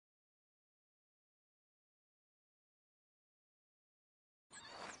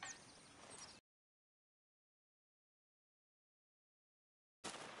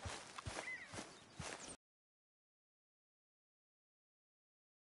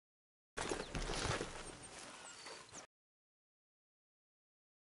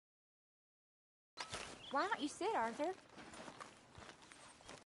Why don't you sit, Arthur?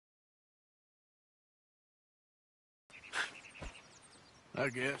 I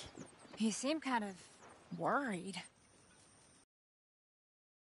guess. You seem kind of worried.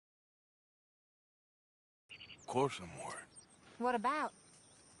 Of course I'm worried. What about?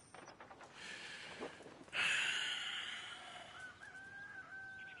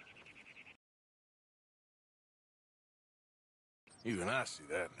 Even I see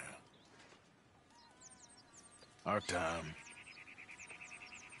that now. Our time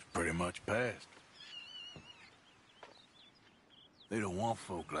is pretty much past. They don't want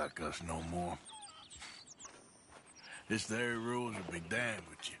folk like us no more. This there rules will be damned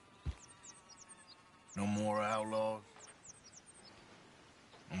with you. No more outlaws.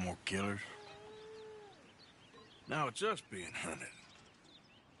 No more killers. Now it's us being hunted.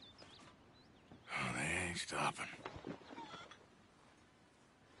 Oh, they ain't stopping.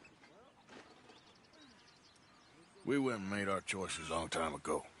 We went and made our choices a long time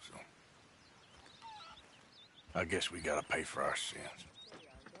ago, so... I guess we gotta pay for our sins.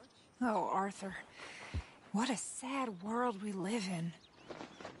 Oh, Arthur. What a sad world we live in.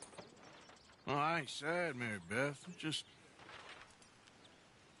 Well, I ain't sad, Mary Beth. Just...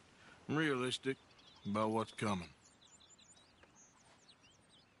 I'm realistic about what's coming.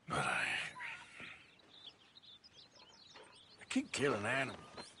 But I keep killing animals.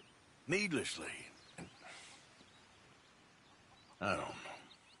 Needlessly. And I don't know.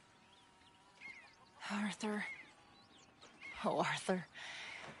 Arthur. Oh, Arthur.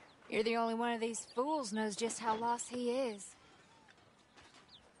 You're the only one of these fools knows just how lost he is.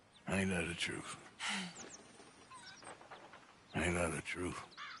 Ain't that the truth? Ain't that the truth?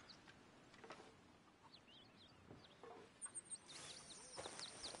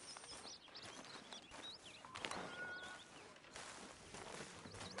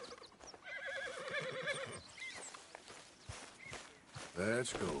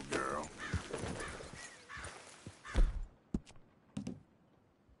 Let's go, girl.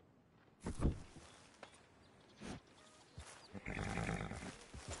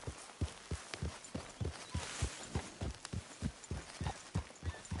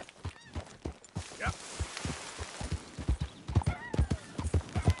 Yep.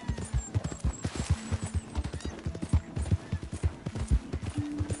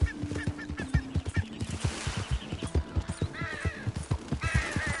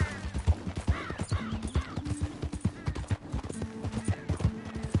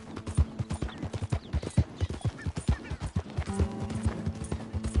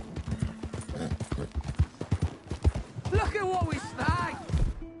 Look at what we snagged!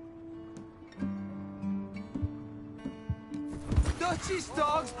 Dutchie's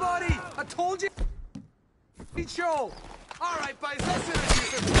dogs, buddy! I told you! Show! Alright, boys, let's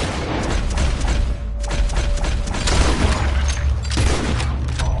introduce him!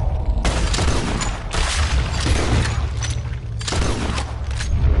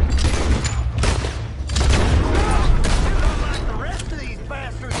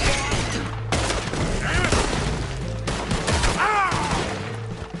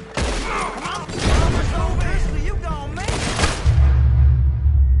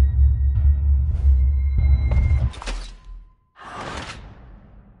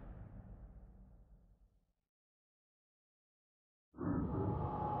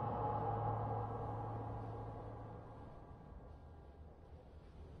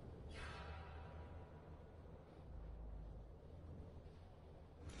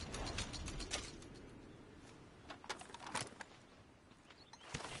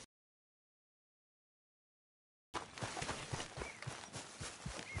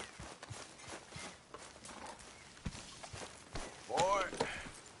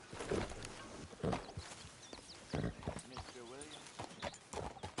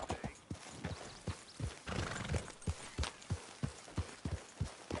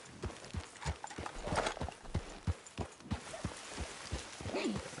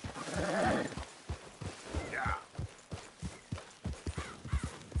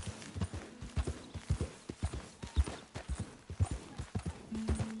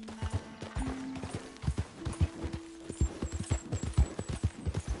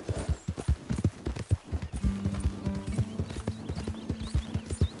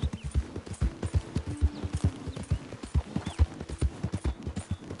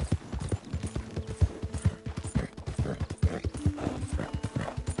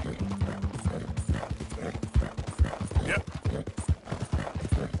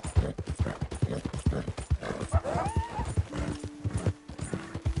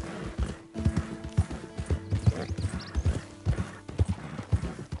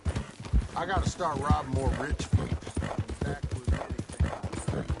 I gotta start robbing more rich folks. That was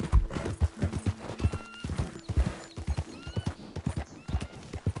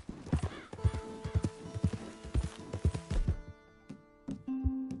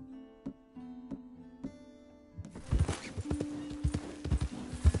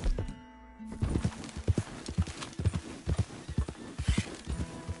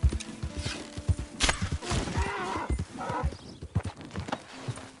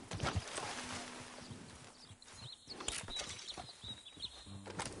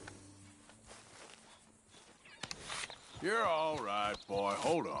You're all right, boy.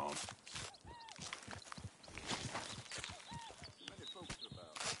 Hold on.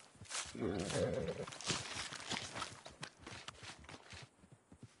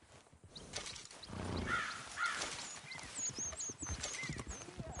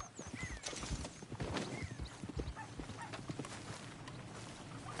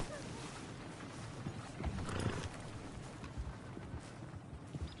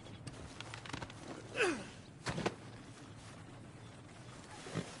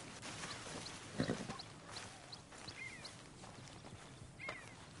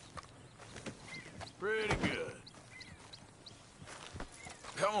 Pretty good.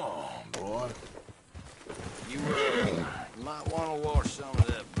 Come on, boy. You might want to wash some of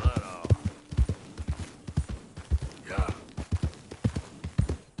that blood off. Yeah.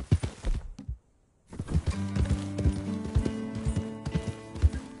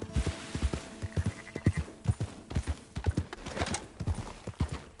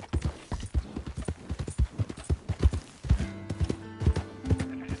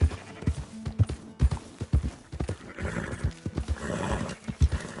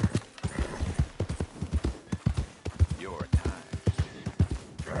 Your time.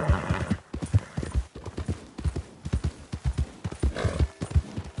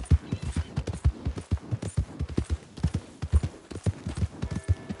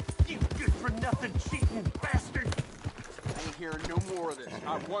 You good-for-nothing cheating bastard! I ain't hearing no more of this.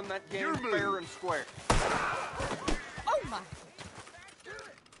 I've won that game fair and square. Oh my!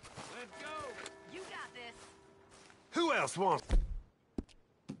 Let's go. You got this. Who else wants?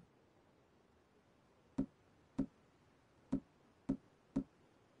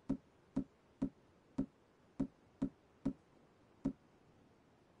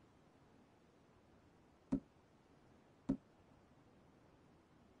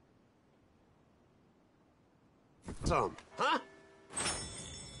 Some, huh?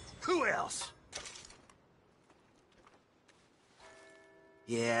 Who else?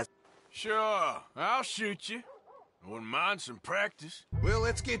 Yeah. Sure, I'll shoot you. I wouldn't mind some practice. Well,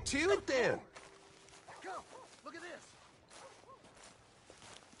 let's get to it then. Come, look at this.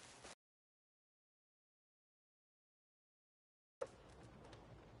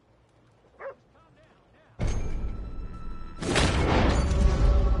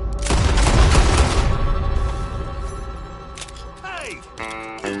 Hey!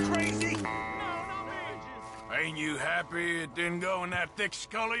 You crazy? Ain't you happy it didn't go in that thick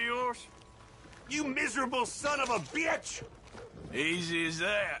skull of yours? You miserable son of a bitch! Easy as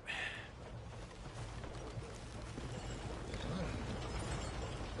that.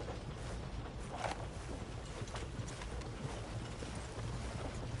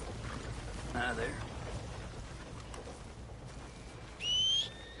 Hi there.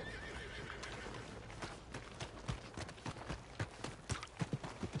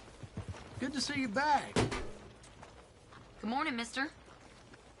 Good to see you back. Good morning, mister.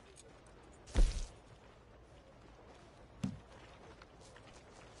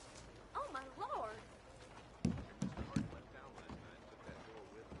 Oh my lord!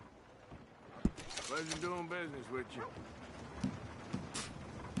 Pleasure doing business with you.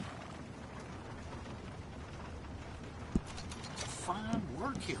 Fine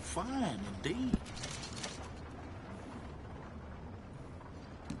work here, fine indeed.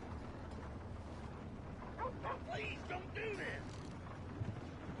 Please don't do this!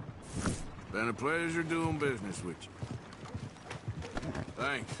 Been a pleasure doing business with you.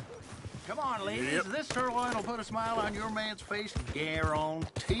 Thanks. Come on, ladies. Yep. This sirloin will put a smile on your man's face,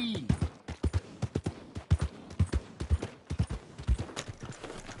 guarantee.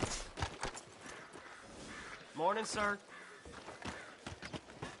 Morning, sir.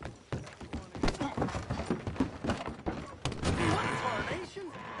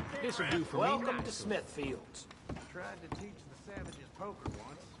 This'll do for me. Welcome to Smithfield's. Tried to teach the savages poker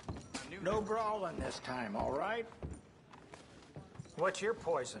once. No brawling this time, all right? What's your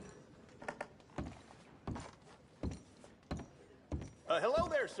poison? Hello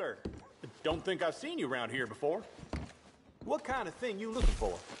there, sir. Don't think I've seen you around here before. What kind of thing you looking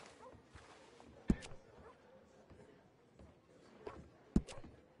for?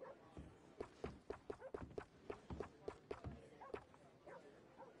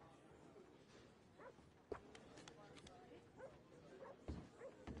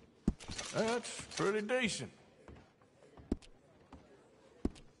 That's pretty decent.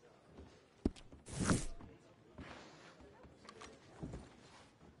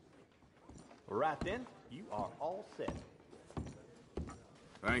 Right then, you are all set.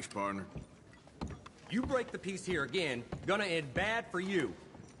 Thanks, partner. You break the peace here again, gonna end bad for you.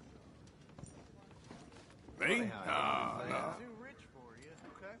 Me? No.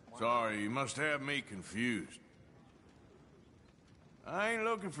 Sorry, you must have me confused. I ain't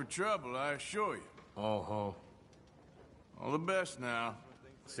looking for trouble, I assure you. Oh-ho. All the best now.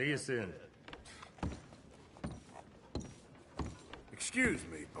 See you soon. Excuse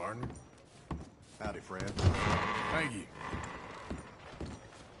me, partner. Howdy, friend. Thank you.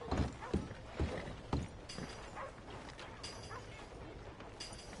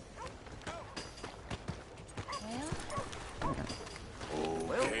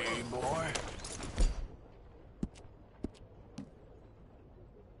 Okay, boy.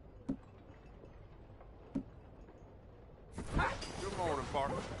 Good morning,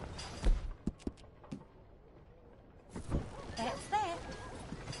 partner. That's that.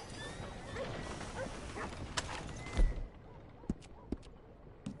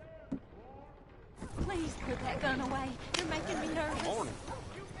 Please put that gun away. You're making me nervous. Morning.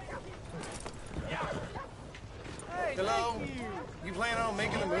 Hello? You planning on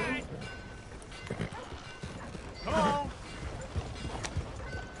making a move? Come on.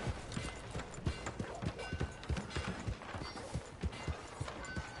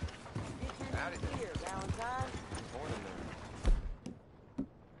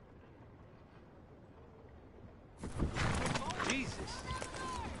 Jesus.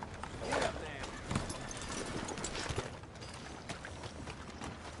 Get up there.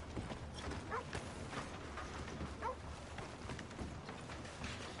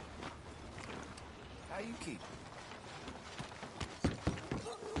 How you keep?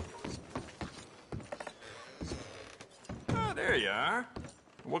 Oh, there you are.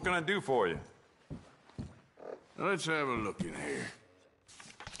 What can I do for you? Let's have a look in here. You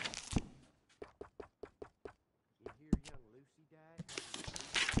hear young Lucy died?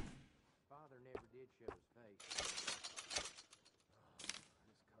 Father never did show his face.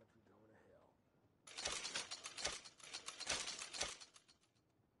 This country going to hell.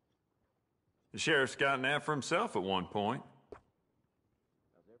 The sheriff's gotten after himself at one point.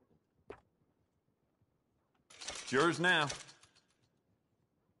 How's everything? It's yours now.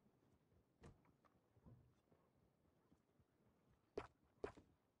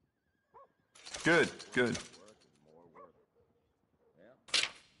 Good, good. More work. Well,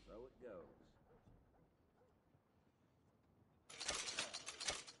 so it goes.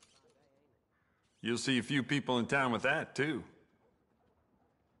 You'll see a few people in town with that, too.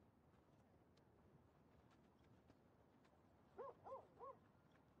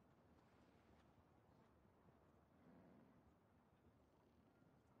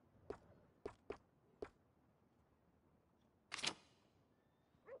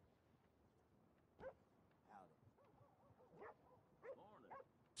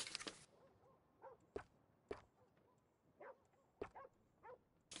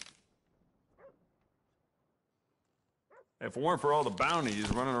 If it weren't for all the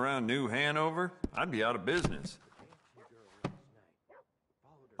bounties running around New Hanover, I'd be out of business.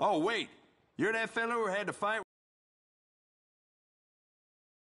 Oh, wait! You're that fellow who had to fight?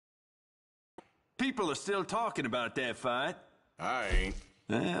 People are still talking about that fight. I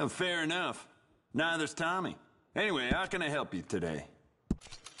ain't. Fair enough. Neither's Tommy. Anyway, how can I help you today?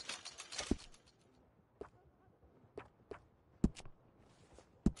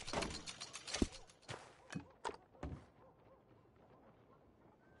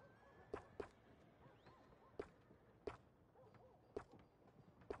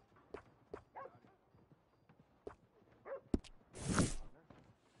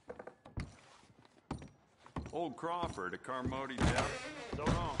 Old Crawford at Carmody's house. So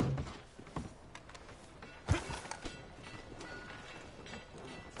long.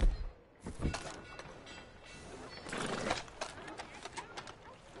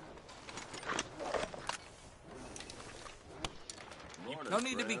 No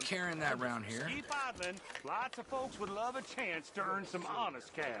need to be carrying that around here. Keep idling. Lots of folks would love a chance to earn some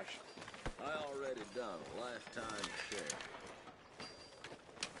honest cash. I already done lifetime share.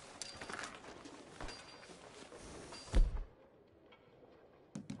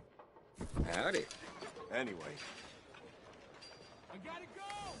 Howdy. Anyway. I gotta go!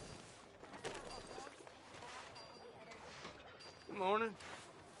 Good morning.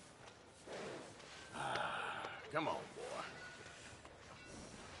 Come on, boy.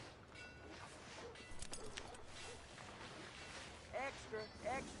 Extra,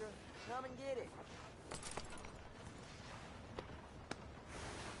 extra. Come and get it.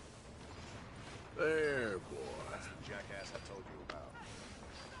 There, boy. That's the jackass I told you about.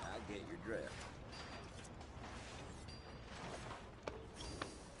 I get your drift.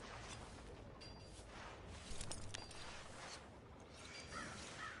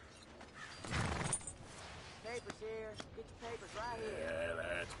 Papers here. Get your papers right here. Yeah,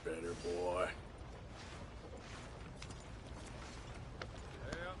 that's better, boy.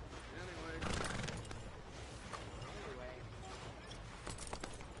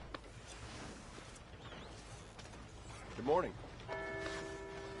 Good morning.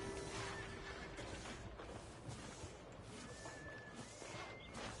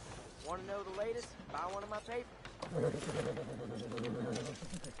 Want to know the latest? Buy one of my papers.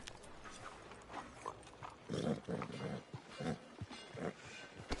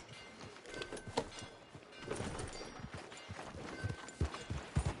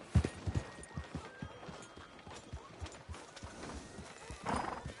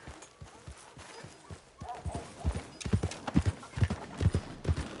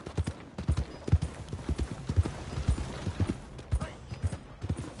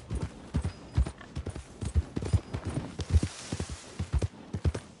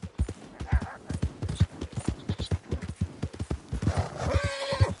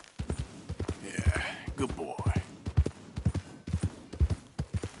 Yeah, good boy.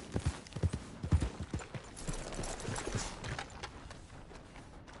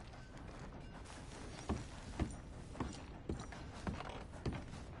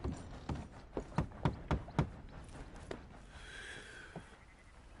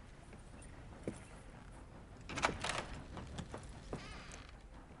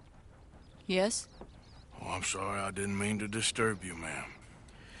 Yes? Oh, I'm sorry, I didn't mean to disturb you, ma'am.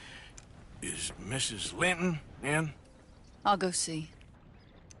 Is Mrs. Linton in? I'll go see.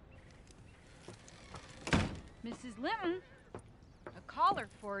 Mrs. Linton, a caller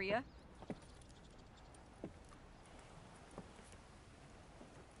for you.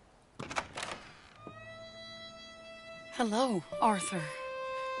 Hello, Arthur.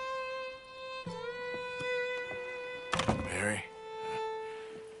 Mary?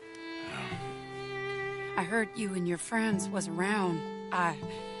 I heard you and your friends was around.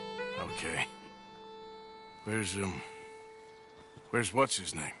 Okay. Where's what's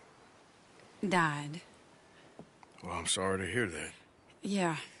his name? Died. Well, I'm sorry to hear that.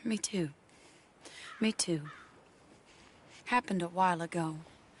 Yeah, me too. Me too. Happened a while ago.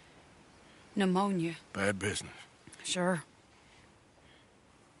 Pneumonia. Bad business. Sure.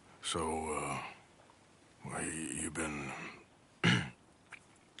 So, well, you've been...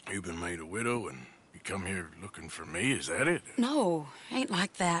 you've been made a widow and you come here looking for me, is that it? No, ain't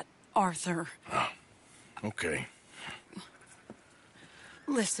like that, Arthur. Oh, okay.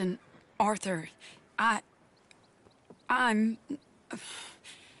 Listen, Arthur, I'm...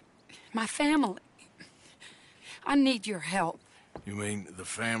 my family. I need your help. You mean the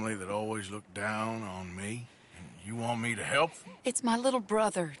family that always looked down on me? And you want me to help? It's my little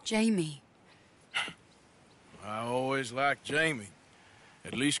brother, Jamie. I always liked Jamie,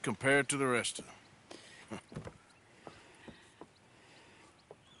 at least compared to the rest of them.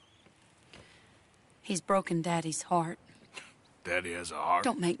 He's broken Daddy's heart. Daddy has a heart.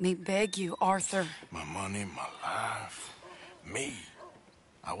 Don't make me beg you, Arthur. My money, my life, me.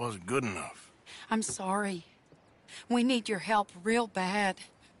 I wasn't good enough. I'm sorry. We need your help real bad.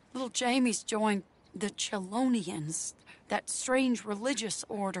 Little Jamie's joined the Chelonians, that strange religious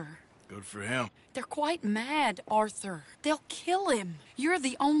order. Good for him. They're quite mad, Arthur. They'll kill him. You're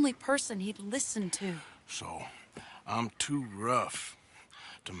the only person he'd listen to. So, I'm too rough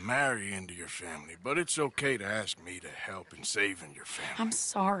to marry into your family, but it's okay to ask me to help in saving your family. I'm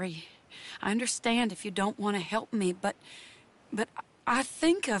sorry. I understand if you don't want to help me, but I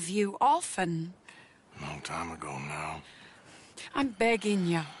think of you often. Long time ago now. I'm begging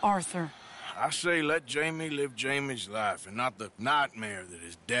you, Arthur. I say let Jamie live Jamie's life and not the nightmare that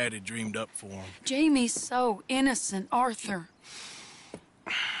his daddy dreamed up for him. Jamie's so innocent, Arthur.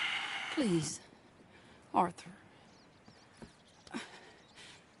 Please, Arthur.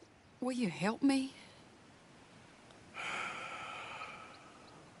 Will you help me?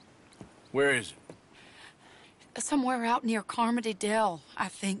 Where is it? Somewhere out near Carmody Dell, I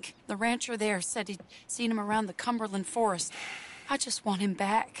think. The rancher there said he'd seen him around the Cumberland Forest. I just want him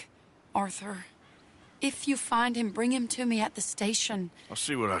back, Arthur. If you find him, bring him to me at the station. I'll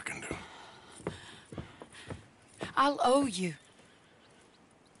see what I can do. I'll owe you.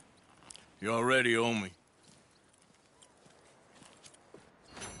 You already owe me.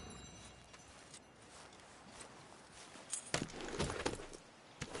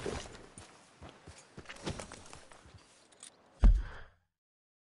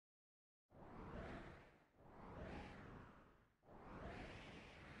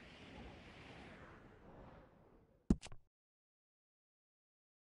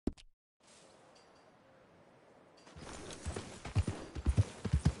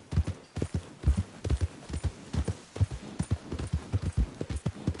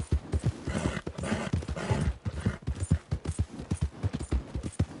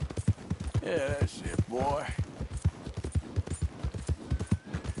 Yeah, that's it, boy.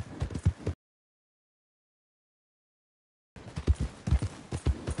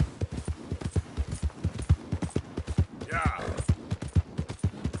 Yeah.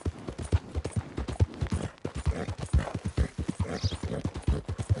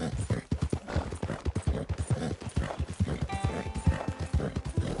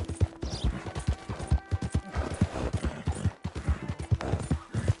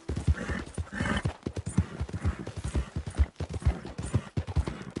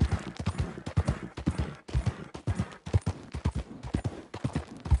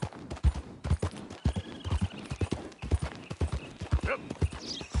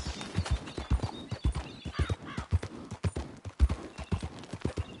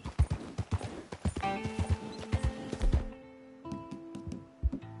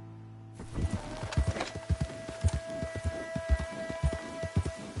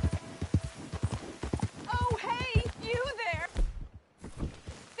 Oh, hey, you there!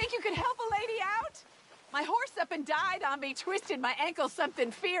 Think you could help a lady out? My horse up and died on me, twisted my ankle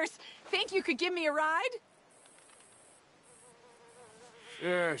something fierce. Think you could give me a ride?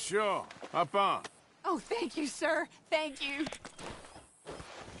 Yeah, sure. Hop on. Oh, thank you, sir. Thank you.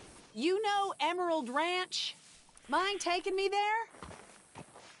 You know Emerald Ranch? Mind taking me there?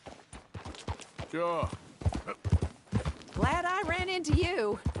 Sure. Glad I ran into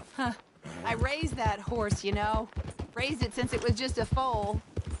you. Huh. I raised that horse, you know. Raised it since it was just a foal.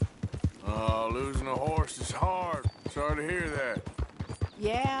 Oh, losing a horse is hard. Sorry to hear that.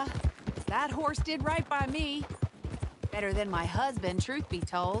 Yeah, that horse did right by me. Better than my husband, truth be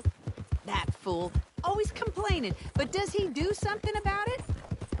told. That fool. Always complaining, but does he do something about it?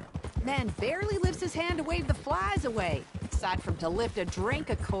 Man barely lifts his hand to wave the flies away. Aside from to lift a drink,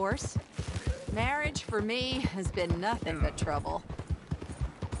 of course. Marriage, for me, has been nothing but trouble.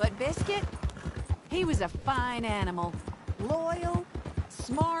 But Biscuit, he was a fine animal. Loyal,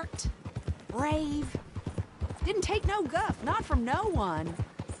 smart, brave. Didn't take no guff, not from no one.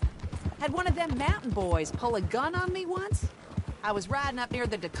 Had one of them mountain boys pull a gun on me once. I was riding up near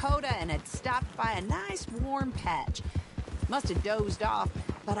the Dakota and had stopped by a nice warm patch. Must have dozed off,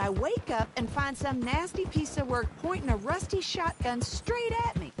 but I wake up and find some nasty piece of work pointing a rusty shotgun straight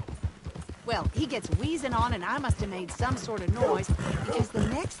at me. Well, he gets wheezing on and I must have made some sort of noise because the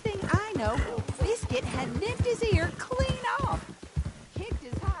next thing I know, Biscuit had nipped his ear clean off. Kicked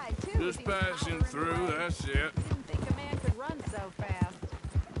his hide, too. Just passing through, that's it. Didn't think a man could run so fast.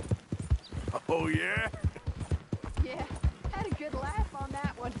 Oh, yeah? Yeah, had a good laugh on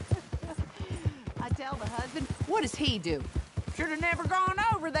that one. I tell the husband, what does he do? Should have never gone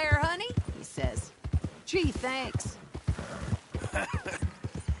over there, honey, he says. Gee, thanks.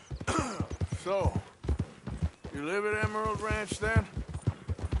 So, you live at Emerald Ranch then?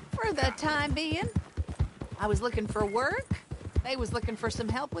 For the time being. I was looking for work. They was looking for some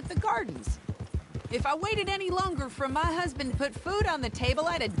help with the gardens. If I waited any longer for my husband to put food on the table,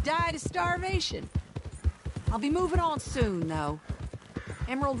 I'd have died of starvation. I'll be moving on soon, though.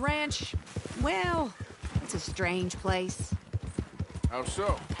 Emerald Ranch, well, it's a strange place. How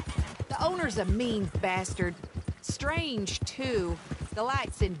so? The owner's a mean bastard. Strange, too.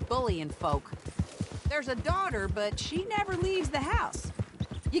 Delights in bullying folk. There's a daughter, but she never leaves the house.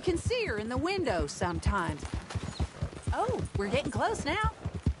 You can see her in the window sometimes. Oh, we're getting close now.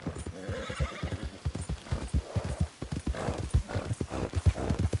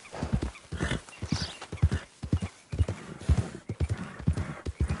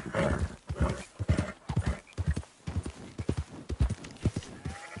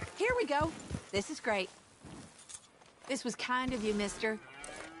 Here we go. This is great. This was kind of you, mister.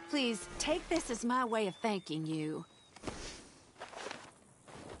 Please, take this as my way of thanking you.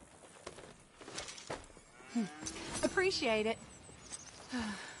 Appreciate it.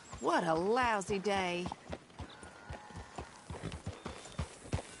 What a lousy day.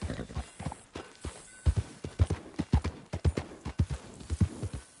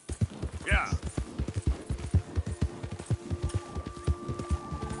 Yeah.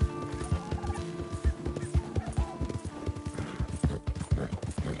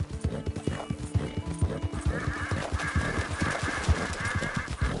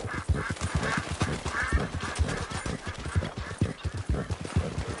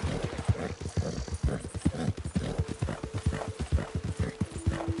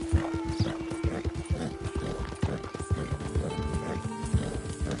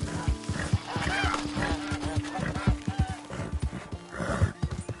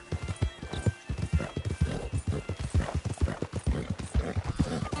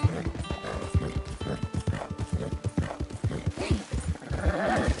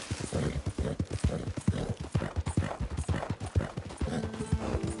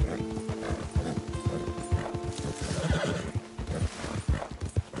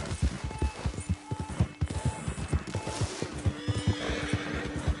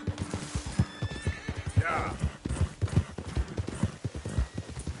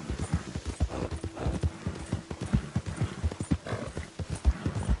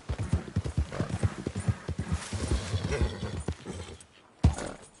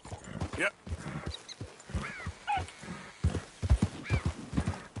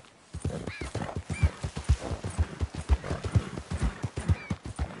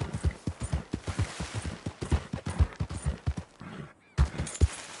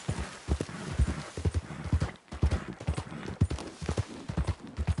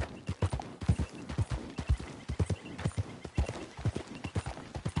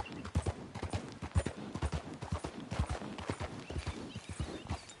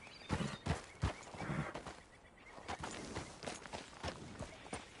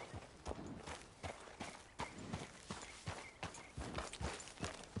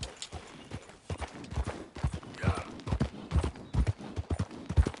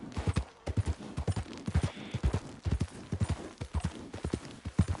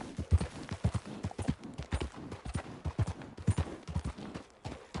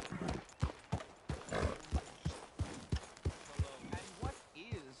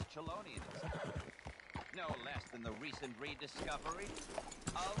 in the recent rediscovery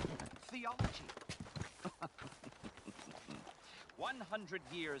of theology. 100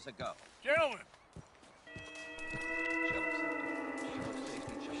 years ago. Gentlemen!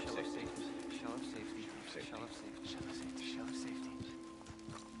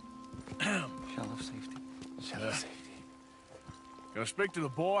 Can I speak to the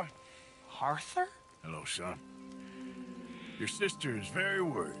boy? Arthur? Hello, son. Your sister is very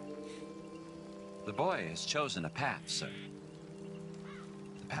worried. The boy has chosen a path, sir.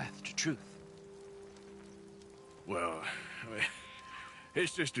 The path to truth. Well,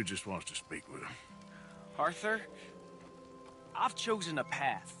 his sister just wants to speak with him. Arthur, I've chosen a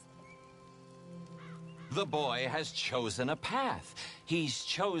path. The boy has chosen a path. He's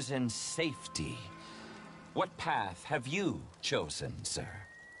chosen safety. What path have you chosen, sir?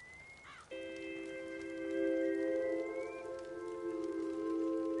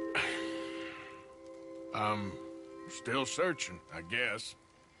 I'm still searching, I guess.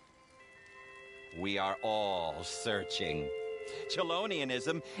 We are all searching.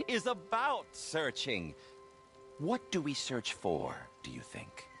 Chelonianism is about searching. What do we search for, do you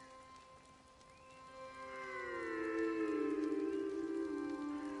think?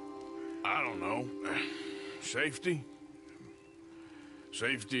 I don't know. Safety?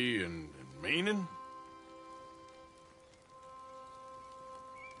 Safety and meaning?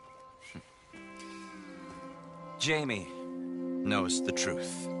 Jamie knows the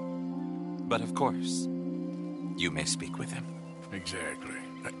truth. But of course, you may speak with him. Exactly.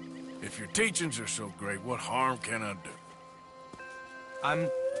 If your teachings are so great, what harm can I do?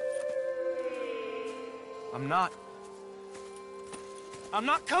 I'm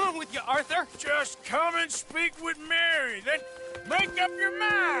not coming with you, Arthur! Just come and speak with Mary, then make up your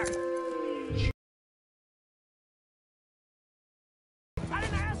mind! I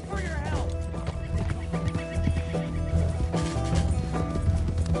didn't ask for your help!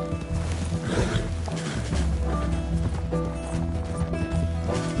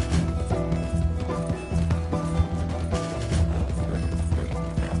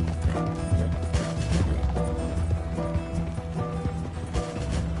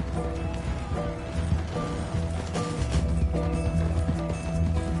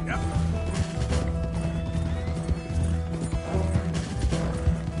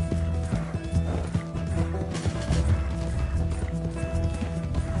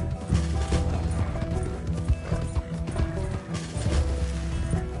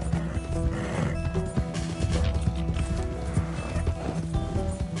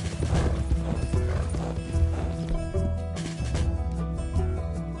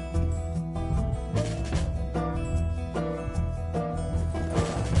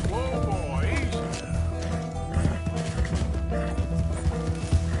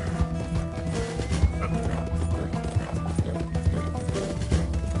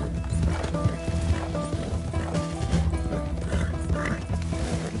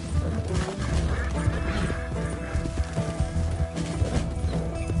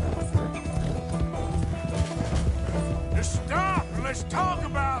 Let's talk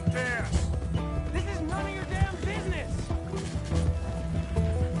about this! This is none of your damn business!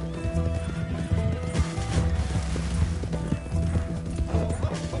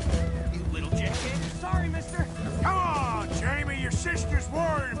 You little jackass. Sorry, mister. Come on, Jamie, your sister's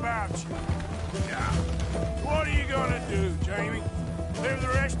worried about you. Yeah. What are you gonna do, Jamie? Live the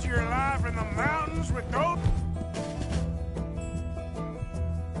rest of your life in the mountains with no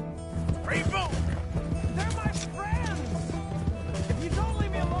people? They're my friends! If you don't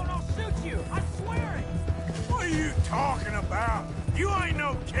leave me alone, I'll shoot you! I swear it! What are you talking about? You ain't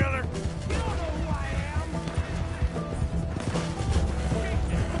no killer. You don't know who I am!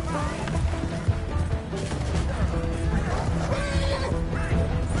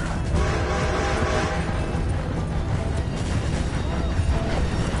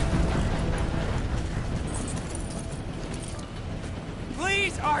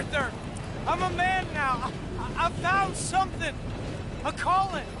 Please, Arthur! I'm a man now. I found something. A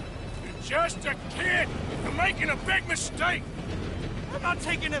calling. You're just a kid. You're making a big mistake. I'm not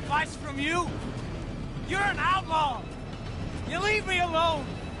taking advice from you. You're an outlaw. You leave me alone.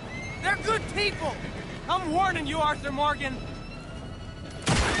 They're good people. I'm warning you, Arthur Morgan.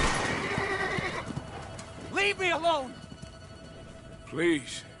 Leave me alone.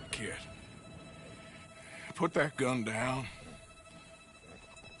 Please, kid. Put that gun down.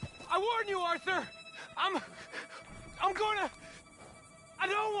 I warn you, Arthur. I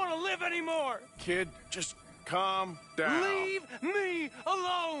don't want to live anymore. Kid, just calm down. Leave me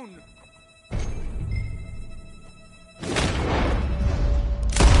alone.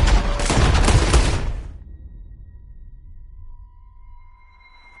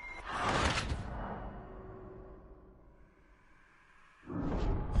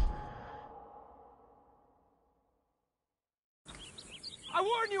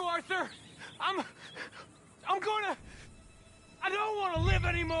 warn you, Arthur! I don't want to live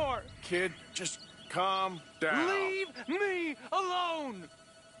anymore! Kid, just calm down. Leave me alone!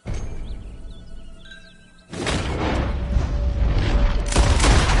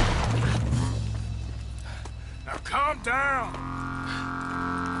 Now calm down.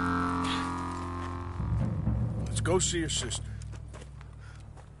 Let's go see your sister.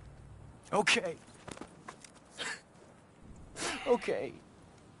 Okay. Okay.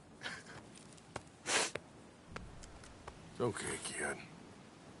 It's okay, kid.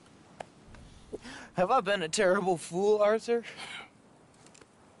 Have I been a terrible fool, Arthur?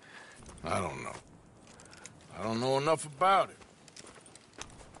 I don't know. I don't know enough about it.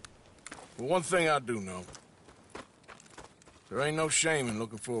 But one thing I do know. There ain't no shame in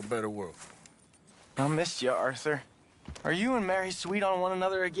looking for a better world. I missed you, Arthur. Are you and Mary sweet on one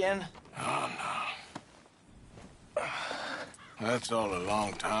another again? Oh, no. That's all a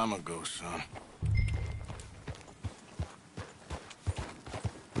long time ago, son.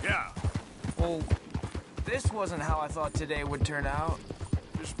 Yeah. Well, this wasn't how I thought today would turn out.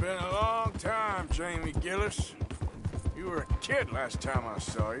 It's been a long time, Jamie Gillis. You were a kid last time I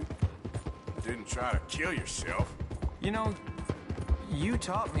saw you. Didn't try to kill yourself. You know, you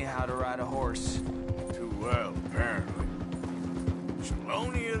taught me how to ride a horse. Too well, apparently.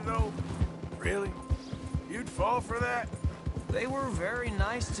 Chelonia, though? Really? You'd fall for that? They were very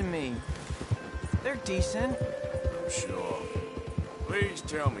nice to me. They're decent. I'm sure. Please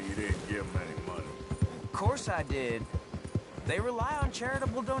tell me you didn't give them any money. Of course I did. They rely on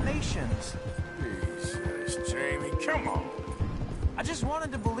charitable donations. Jesus, Jamie, come on. I just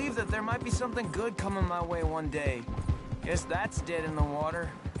wanted to believe that there might be something good coming my way one day. Guess that's dead in the water.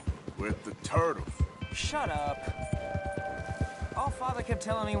 With the turtles. Shut up. All Father kept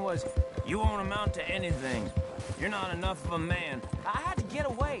telling me was, you won't amount to anything. You're not enough of a man. I had to get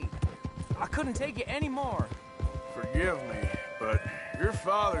away. I couldn't take it anymore. Forgive me, but your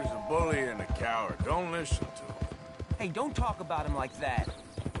father's a bully and a coward. Don't listen to him. Hey, don't talk about him like that.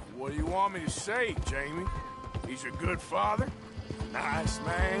 What do you want me to say, Jamie? He's a good father? Nice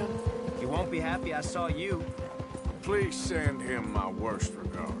man? He won't be happy I saw you. Please send him my worst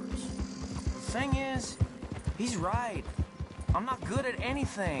regards. The thing is, he's right. I'm not good at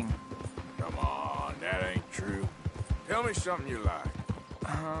anything. Come on, that ain't true. Tell me something you like.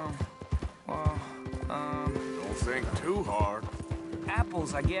 Don't think too hard.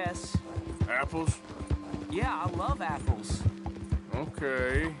 Apples, I guess. Apples? Yeah, I love apples.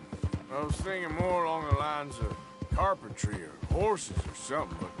 Okay. I was thinking more along the lines of carpentry or horses or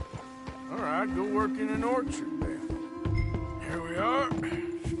something, but... All right, go work in an orchard then. Here we are.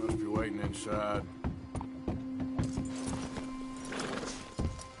 She must be waiting inside.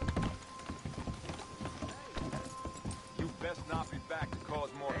 You best not be back to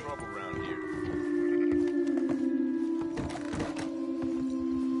cause more trouble around here.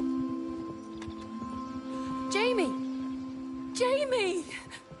 Jamie! Jamie!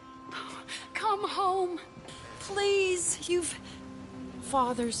 Come home. Please,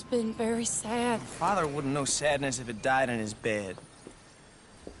 Father's been very sad. Father wouldn't know sadness if it died in his bed.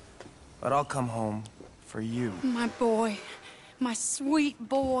 But I'll come home for you. My boy. My sweet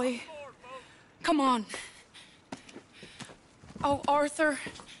boy. Come on. Oh, Arthur.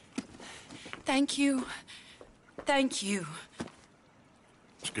 Thank you. Thank you.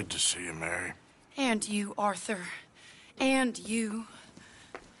 It's good to see you, Mary. And you, Arthur. And you.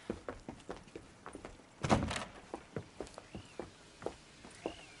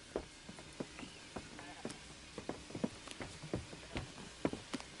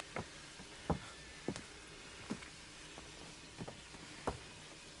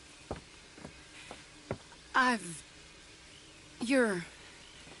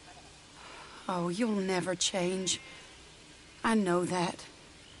 Oh, you'll never change. I know that.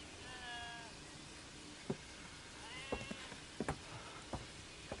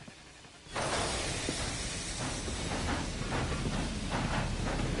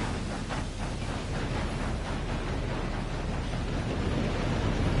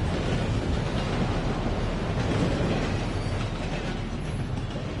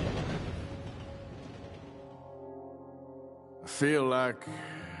 I feel like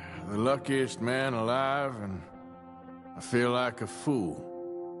the luckiest man alive, and I feel like a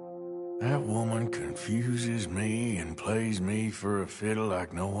fool. That woman confuses me and plays me for a fiddle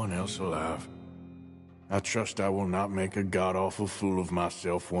like no one else alive. I trust I will not make a god-awful fool of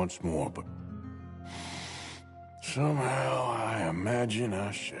myself once more, but somehow I imagine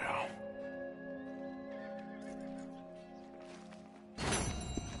I shall.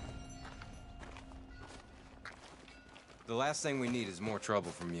 The last thing we need is more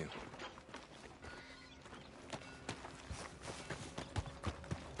trouble from you.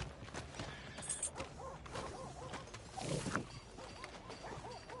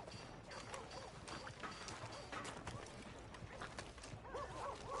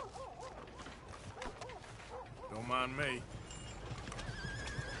 Don't mind me.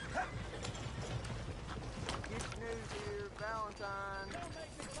 Good news here, Valentine.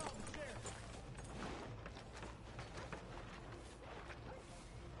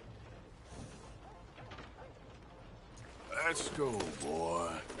 Let's go, boy.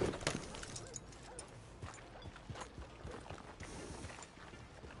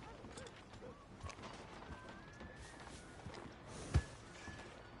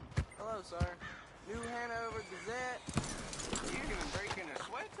 Hello, sir. New Hanover Gazette. You even breaking a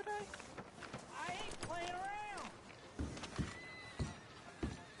sweat today? I ain't playing around.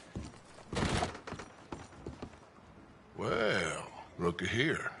 Well, looky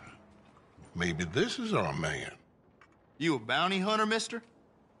here. Maybe this is our man. You a bounty hunter, mister?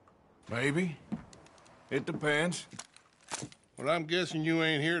 Maybe. It depends. Well, I'm guessing you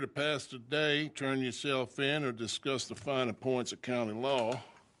ain't here to pass the day, turn yourself in, or discuss the finer points of county law.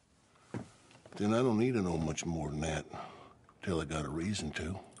 Then I don't need to know much more than that, till I got a reason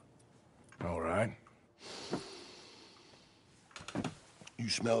to. All right. You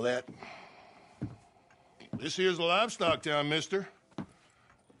smell that? This here's a livestock town, mister.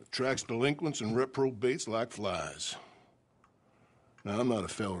 Attracts delinquents and reprobates like flies. Now, I'm not a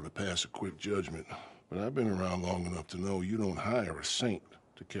fellow to pass a quick judgment, but I've been around long enough to know you don't hire a saint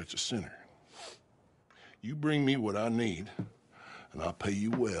to catch a sinner. You bring me what I need, and I'll pay you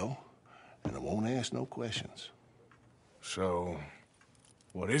well, and I won't ask no questions. So,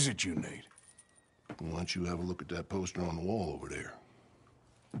 what is it you need? Why don't you have a look at that poster on the wall over there?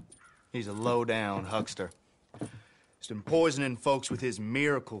 He's a low-down huckster. He's been poisoning folks with his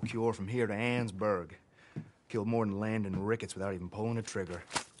miracle cure from here to Annesburg. Killed more than Landon Ricketts without even pulling a trigger.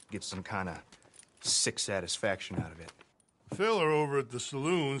 Gets some kind of sick satisfaction out of it. The fella over at the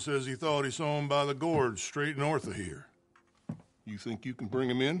saloon says he thought he saw him by the gorge straight north of here. You think you can bring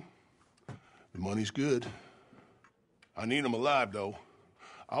him in? The money's good. I need him alive, though.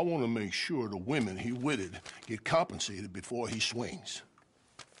 I want to make sure the women he witted get compensated before he swings.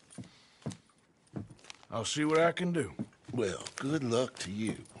 I'll see what I can do. Well, good luck to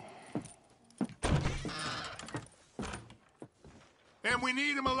you. And we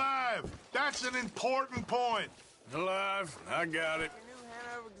need him alive. That's an important point. Alive. I got it. New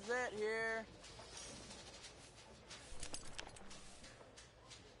Hanover Gazette here.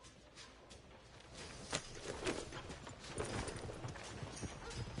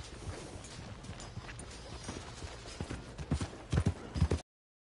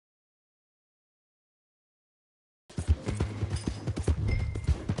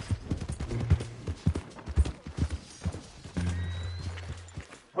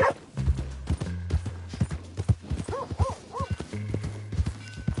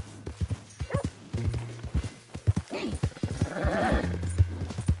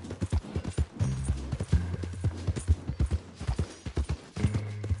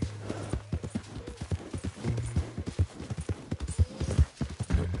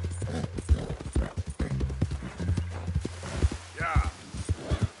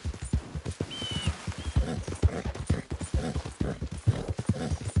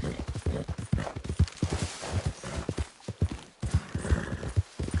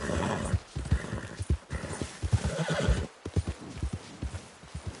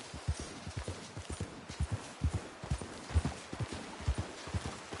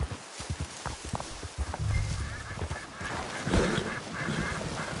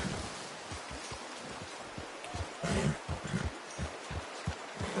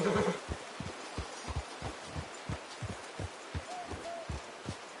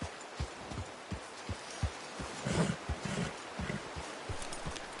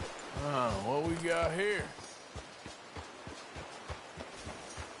 What we got here?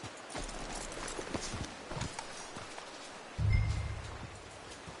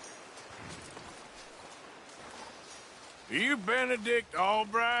 Are you Benedict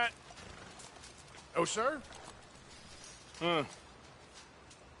Albright? Oh, sir? Huh.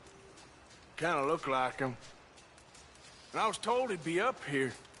 Kinda look like him. And I was told he'd be up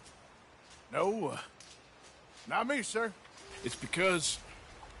here. No, not me, sir. It's because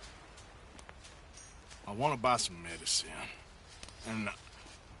I want to buy some medicine. And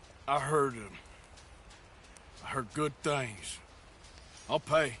I heard good things. I'll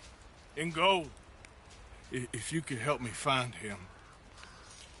pay in gold if you could help me find him.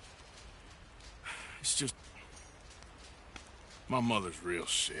 It's just My mother's real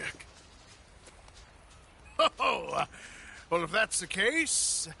sick. Oh, well, if that's the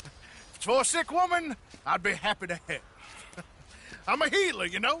case, if it's for a sick woman, I'd be happy to help. I'm a healer,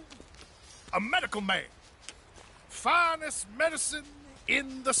 you know? A medical man. Finest medicine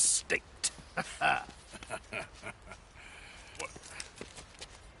in the state.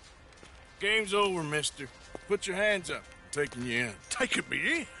 Game's over, mister. Put your hands up. I'm taking you in. Taking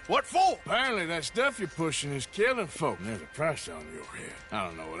me in? What for? Apparently that stuff you're pushing is killing folk. And there's a price on your head. I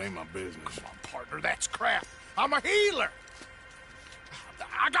don't know. It ain't my business. Come on, partner. That's crap. I'm a healer.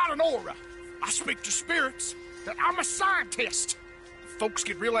 I got an aura. I speak to spirits. I'm a scientist. Folks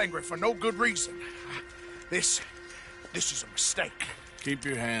get real angry for no good reason. This is a mistake. Keep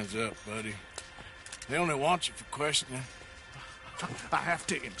your hands up, buddy. They only want you for questioning. I have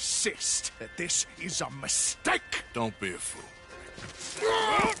to insist that this is a mistake. Don't be a fool.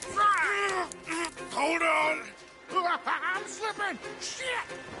 Hold on. I'm slipping. Shit.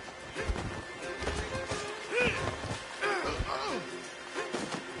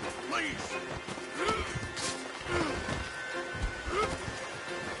 Please.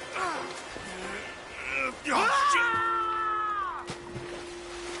 Oh, shit.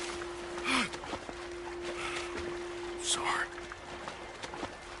 Sorry.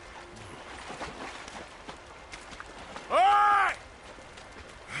 All right.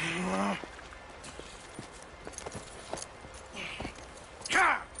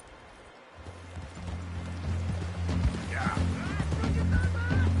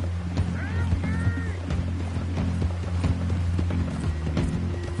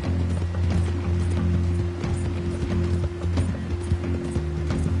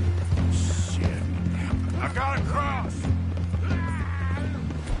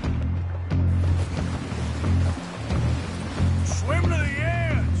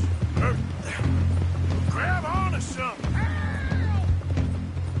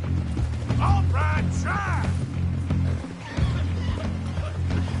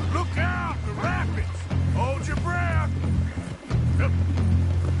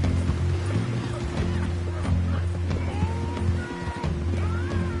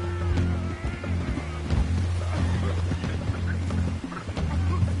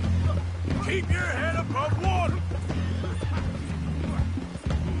 Keep your head above water.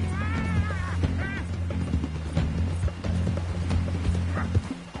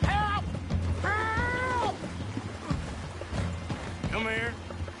 Help! Help! Come here.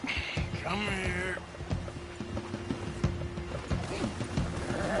 Come here.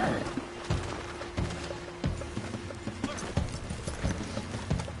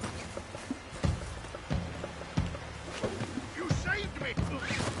 You saved me.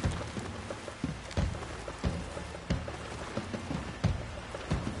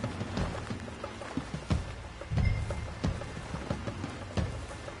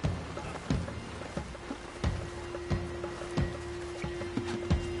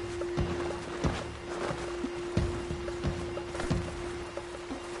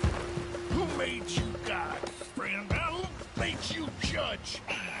 Who made you God, friend? Who made you judge?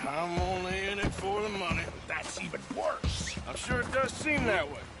 I'm only in it for the money. That's even worse. I'm sure it does seem that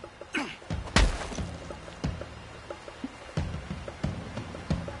way. All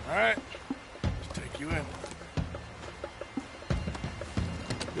right. Let's take you in.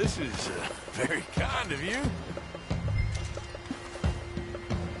 This is very kind of you.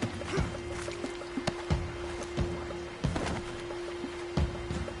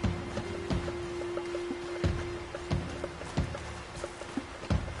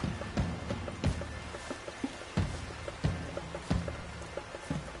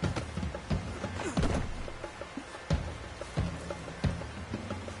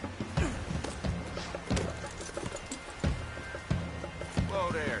 Whoa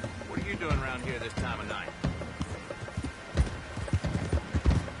there. What are you doing around here this time of night?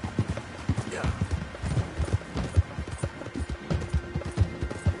 Yeah.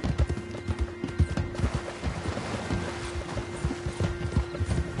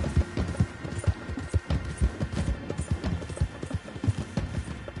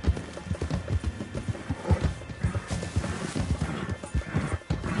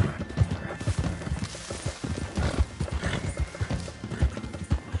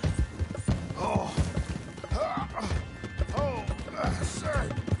 Sir,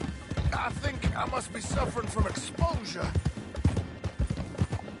 I think I must be suffering from exposure.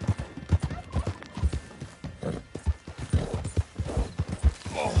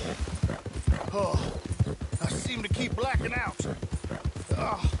 Oh, I seem to keep blacking out.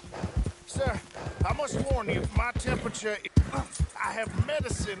 Sir, I must warn you, my temperature... I have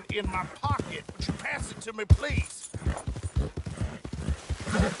medicine in my pocket. Would you pass it to me, please?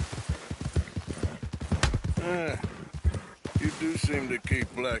 You do seem to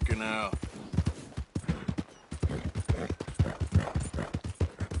keep blacking out.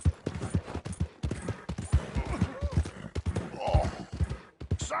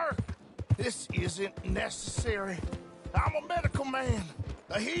 Sir, this isn't necessary. I'm a medical man,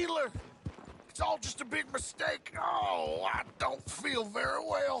 a healer. It's all just a big mistake. Oh, I don't feel very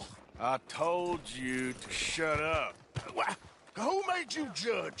well. I told you to shut up. Who made you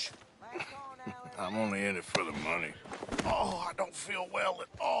judge? I'm only in it for the money. Oh, I don't feel well at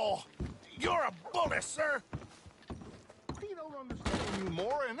all. You're a bully, sir. You don't understand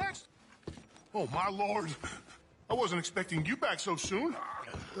anymore, and that's... Oh, my lord. I wasn't expecting you back so soon.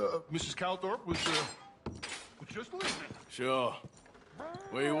 Mrs. Calthorpe was just listening. Sure.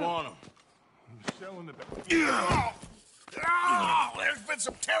 Where you want him? Selling the... There's been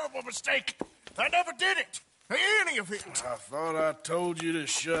some terrible mistake. I never did it. Any of it. I thought I told you to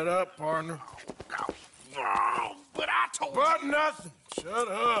shut up, partner. But I told you. But nothing. Shut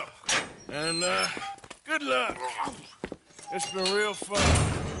up. And, good luck. It's been real fun.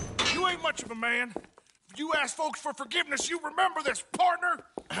 You ain't much of a man. You ask folks for forgiveness, you remember this, partner?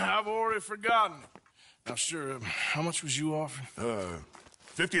 I've already forgotten. Now, sure, how much was you offering?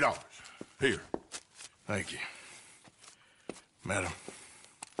 $50. Here. Thank you. Madam.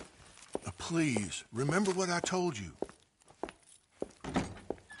 Please, remember what I told you.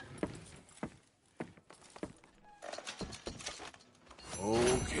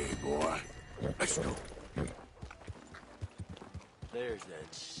 Okay, boy. Let's go. There's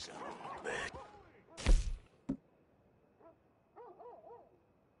that son of a bitch.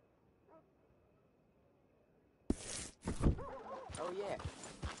 Oh, yeah.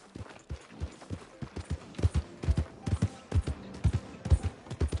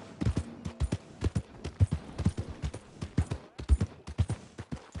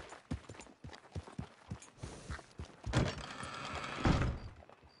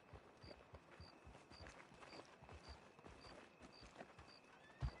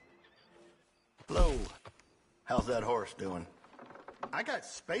 Hello. How's that horse doing? I got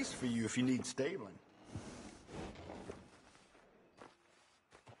space for you if you need stabling.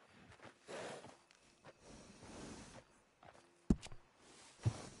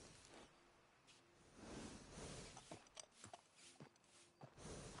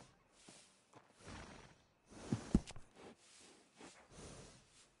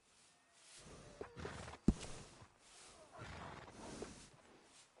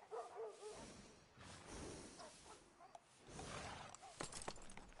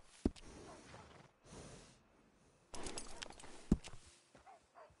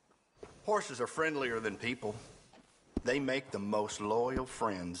 Horses are friendlier than people. They make the most loyal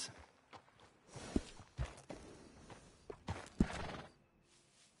friends.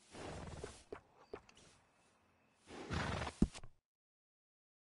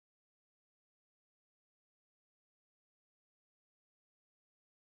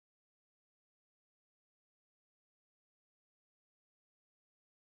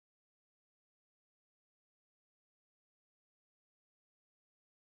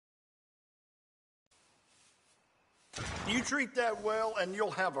 You treat that well, and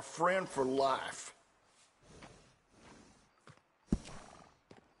you'll have a friend for life.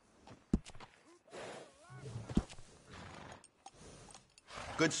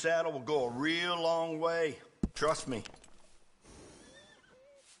 Good saddle will go a real long way. Trust me.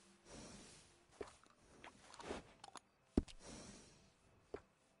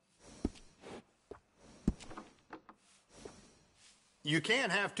 You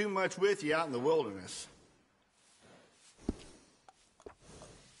can't have too much with you out in the wilderness.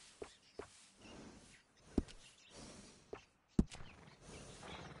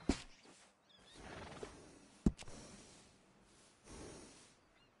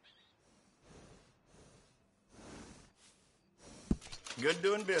 Good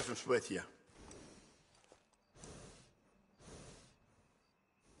doing business with you.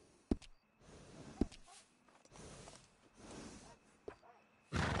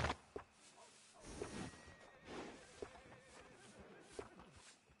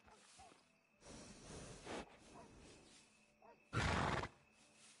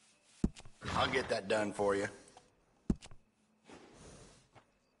 I'll get that done for you.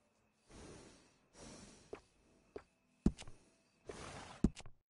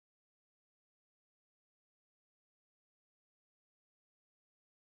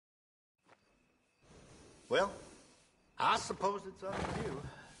 Well, I suppose it's up to you.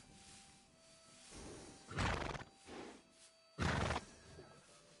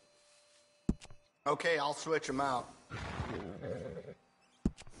 Okay, I'll switch them out.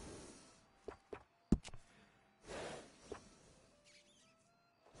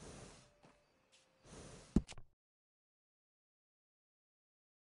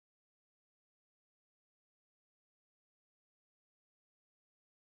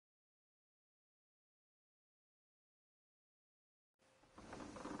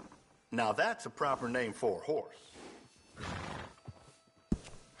 Now that's a proper name for a horse.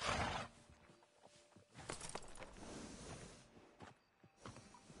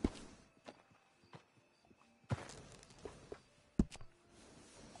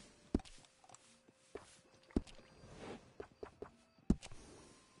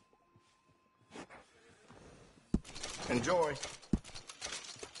 Enjoy.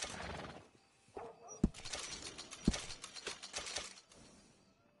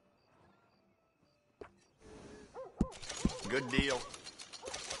 Good deal.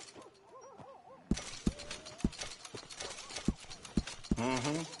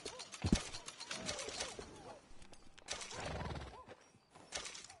 Mm-hmm.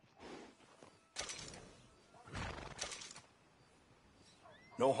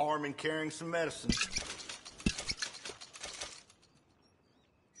 No harm in carrying some medicine.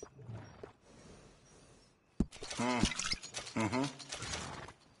 Mm-hmm.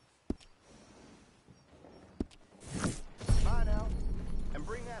 Mine out. And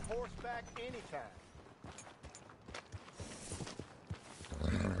bring that horse back anytime.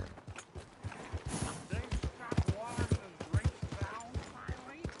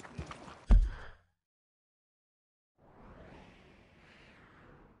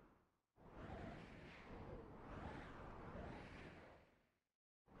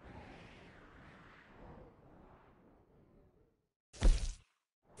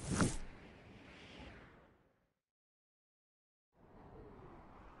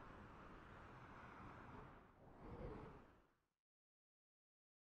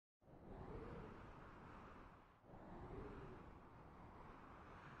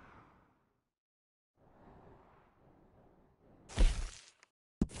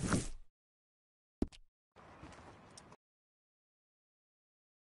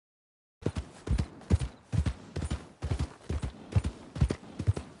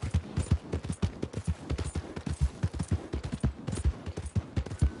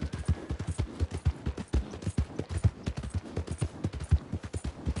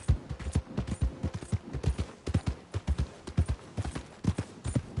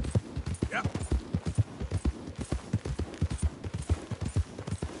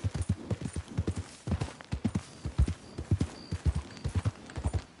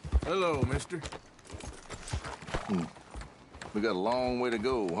 Hello, mister. We got a long way to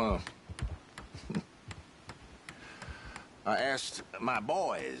go, huh? I asked my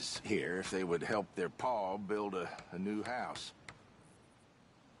boys here if they would help their pa build a new house.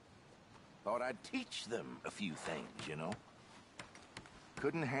 Thought I'd teach them a few things, you know?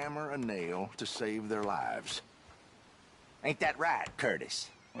 Couldn't hammer a nail to save their lives. Ain't that right, Curtis?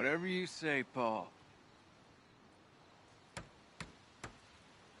 Whatever you say, Paul.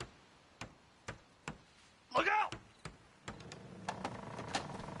 Look out!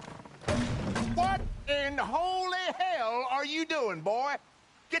 What in holy hell are you doing, boy?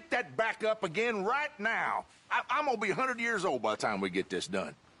 Get that back up again right now. I'm gonna be 100 years old by the time we get this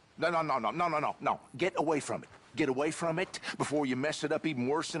done. No. Get away from it. Get away from it before you mess it up even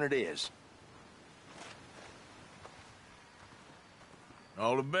worse than it is.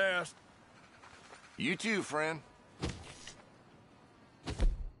 All the best. You too, friend.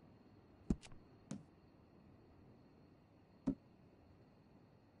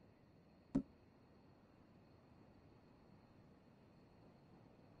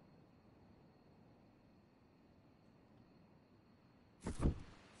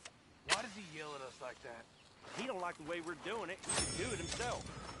 Why does he yell at us like that? He don't like the way we're doing it. He can do it himself.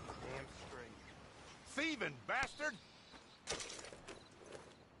 Damn straight. Thieving bastard!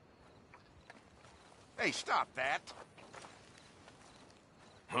 Hey, stop that.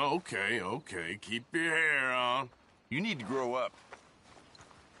 Okay. Keep your hair on. You need to grow up.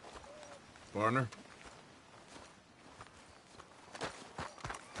 Partner.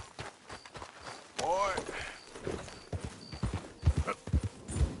 Boy.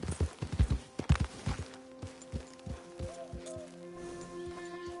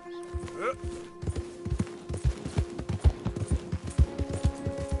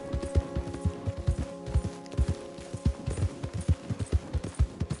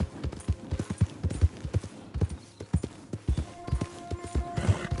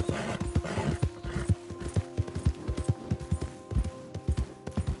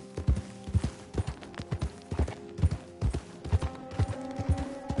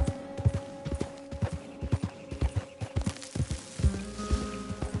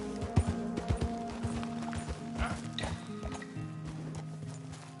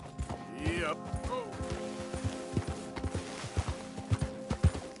 Yep.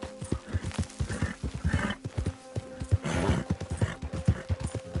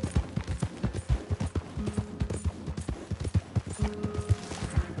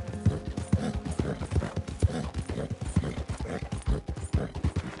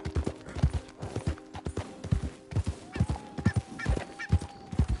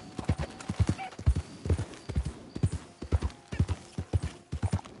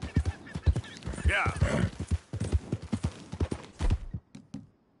 Yeah.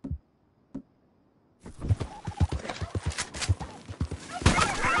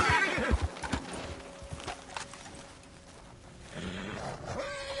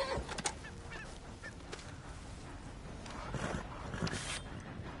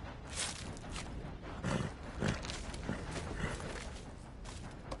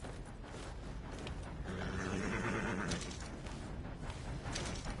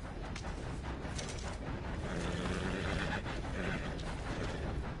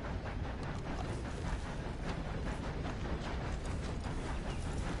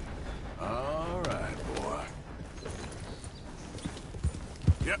 All right, boy.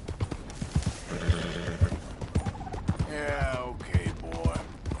 Yep. Yeah, okay, boy.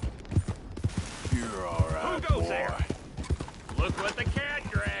 You're all right, Who goes boy. there? Look what the cat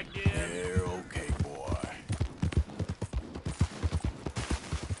dragged in. You're okay, boy.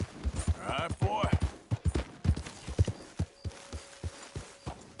 All right, boy.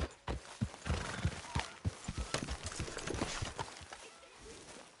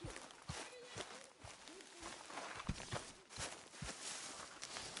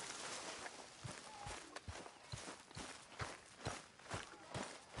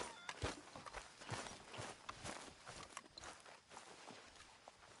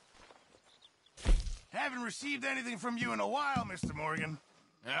 Haven't received anything from you in a while, Mr. Morgan.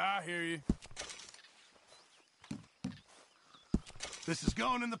 Yeah, I hear you. This is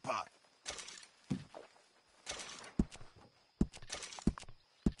going in the pot.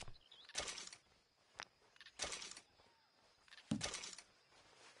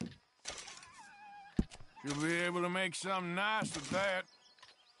 You'll be able to make something nice with that.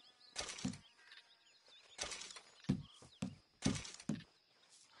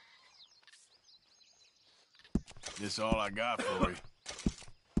 This all I got for you.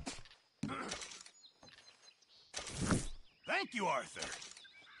 Thank you, Arthur.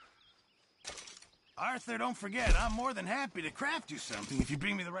 Arthur, don't forget, I'm more than happy to craft you something if you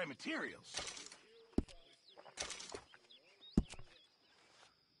bring me the right materials.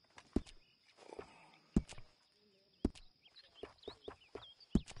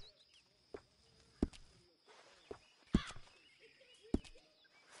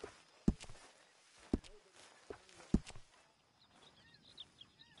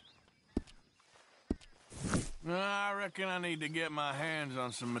 I reckon I need to get my hands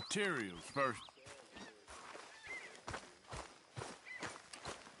on some materials first.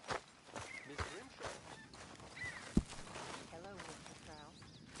 Hello, Mr. Kraus.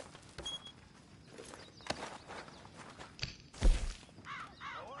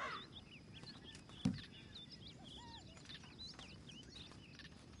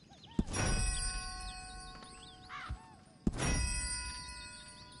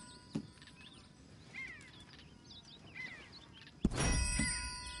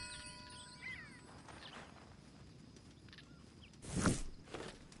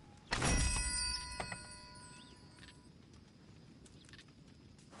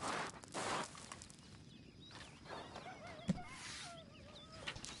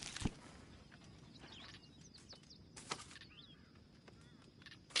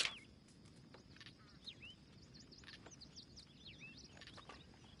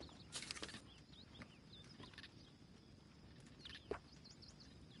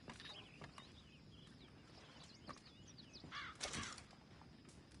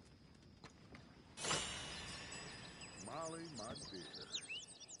 Molly, my dear.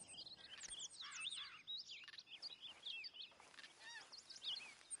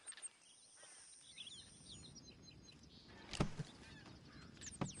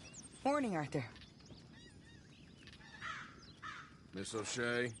 Morning, Arthur. Miss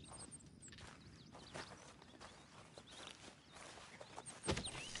O'Shea?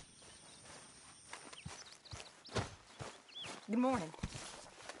 Good morning.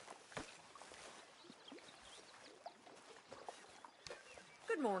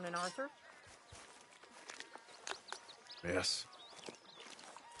 Good morning, Arthur. Yes.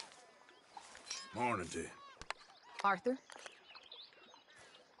 Morning to you. Arthur?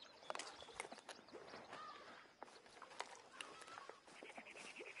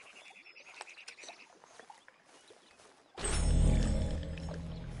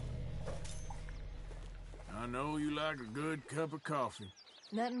 I know you like a good cup of coffee.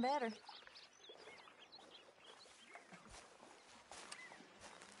 Nothing better.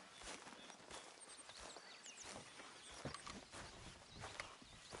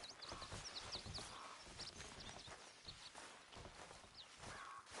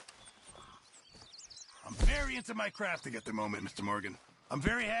 I'm very into my crafting at the moment, Mr. Morgan. I'm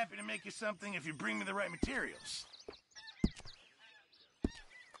very happy to make you something if you bring me the right materials.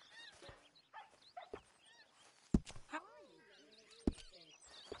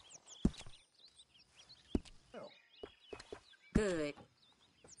 Good.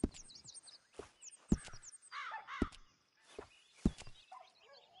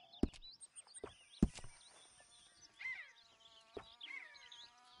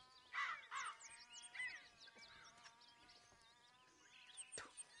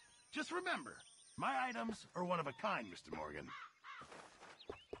 Just remember, my items are one of a kind, Mr. Morgan.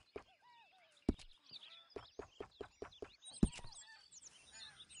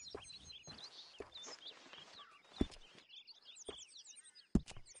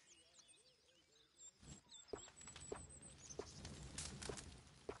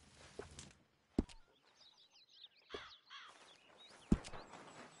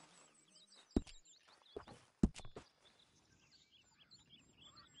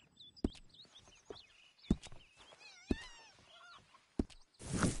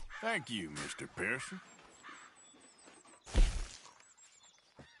 Thank you, Mr. Pearson.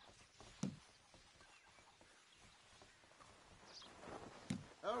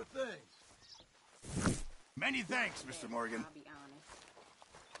 How are things? Many thanks, Mr. Morgan. I'll be honest.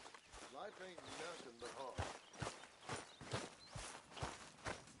 Life ain't nothing but hard.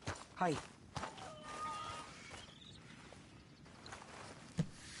 Hi.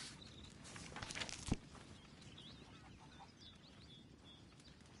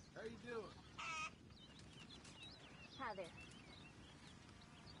 How you doing? Hi there.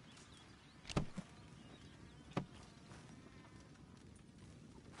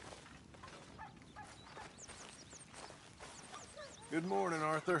 Good morning,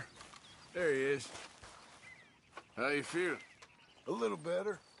 Arthur. There he is. How you feel? A little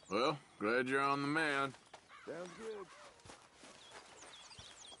better. Well, glad you're on the mend. Sounds good.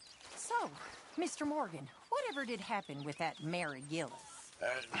 So, Mr. Morgan, whatever did happen with that Mary Gillis?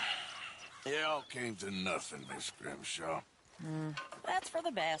 It all came to nothing, Miss Grimshaw. That's for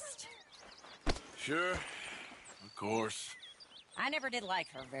the best. Sure, of course. I never did like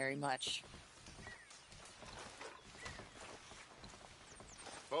her very much.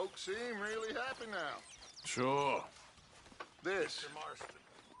 Folks seem really happy now. Sure. This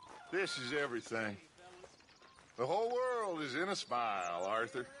is everything. The whole world is in a smile,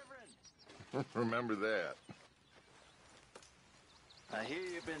 Arthur. Remember that. I hear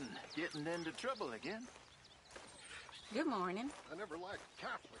you've been getting into trouble again. Good morning. I never liked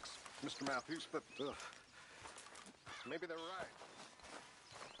Catholics, Mr. Matthews, but maybe they're right.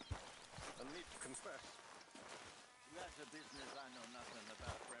 I need to confess. That's a business I know nothing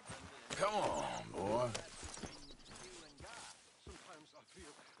about, Reverend. Come on, boy.